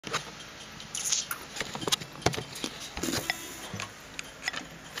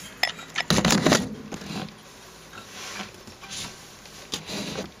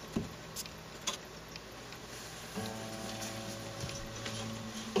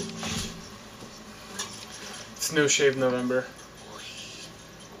It's No Shave November.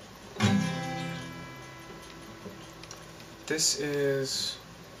 This is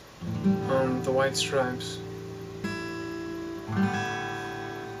the White Stripes.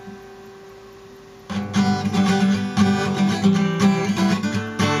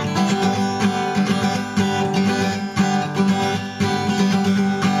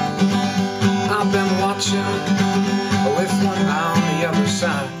 I've been watching with one eye on the other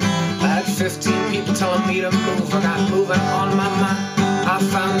side. I had 15 people telling me to move. I got moving on my mind. I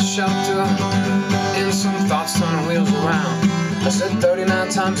found shelter in some thoughts turning wheels around. I said 39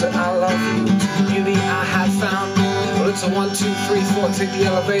 times that I love you to the beauty I had found. Well, it's a 1, 2, 3, 4. Take the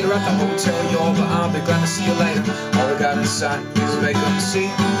elevator at the Hotel Yorba. I'll be glad to see you later. All I got inside is vacancy.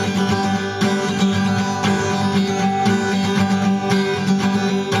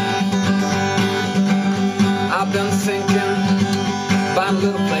 I've been thinking about a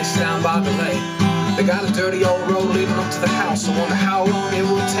little place down by the lake. They got a dirty old road leading up to the house. I wonder how long it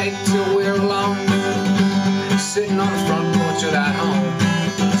will take till we're alone, sitting on the front porch of that home,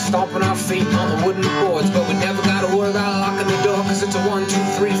 stomping our feet on the wooden boards. But we never got to worry about locking the door, cause it's a 1, 2,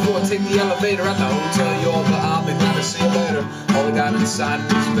 3, 4. Take the elevator at the Hotel Yorba. I'll be glad to see you later. All we got inside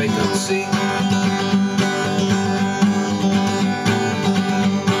is vacancy.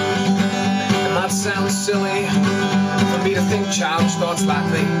 It might sound silly for me to think childish thoughts like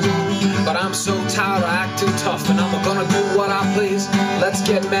these, but I'm so tired of acting tough, and I'm gonna do what I please. Let's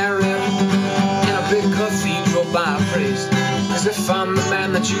get married in a big cathedral by a priest. Cause if I'm the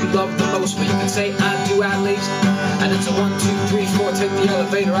man that you love the most, well, you can say I do at least. And it's a 1, 2, 3, 4. Take the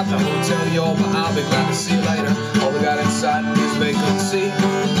elevator at the Hotel Yorba. I'll be glad to see you later. All we got inside is vacancy.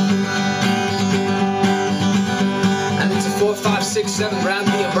 And it's a 4, 5, 6, 7. Grab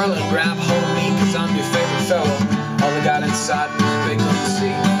the umbrella and grab hold of me, cause I'm your favorite fella. All we got inside